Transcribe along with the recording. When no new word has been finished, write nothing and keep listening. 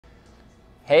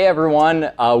Hey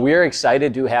everyone, we're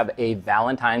excited to have a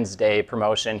Valentine's Day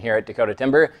promotion here at Dakota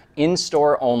Timber,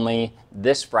 in-store only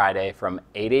this Friday from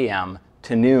 8 a.m.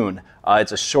 to noon.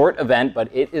 It's a short event,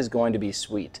 but it is going to be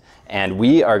sweet. And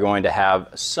we are going to have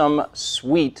some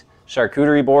sweet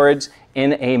charcuterie boards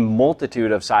in a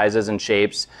multitude of sizes and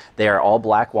shapes. They are all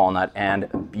black walnut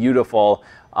and beautiful.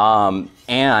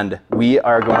 And we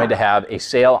are going to have a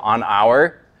sale on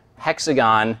our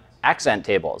hexagon accent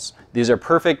tables. These are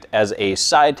perfect as a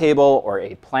side table or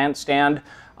a plant stand.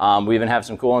 We even have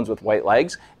some cool ones with white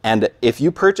legs. And if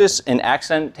you purchase an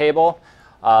accent table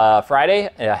Friday,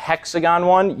 a hexagon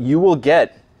one, you will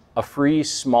get a free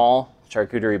small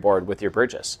charcuterie board with your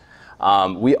purchase.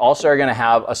 We also are going to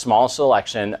have a small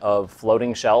selection of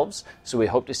floating shelves. So we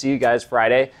hope to see you guys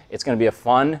Friday. It's going to be a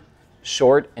fun,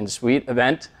 short, and sweet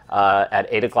event at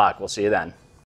 8 o'clock. We'll see you then.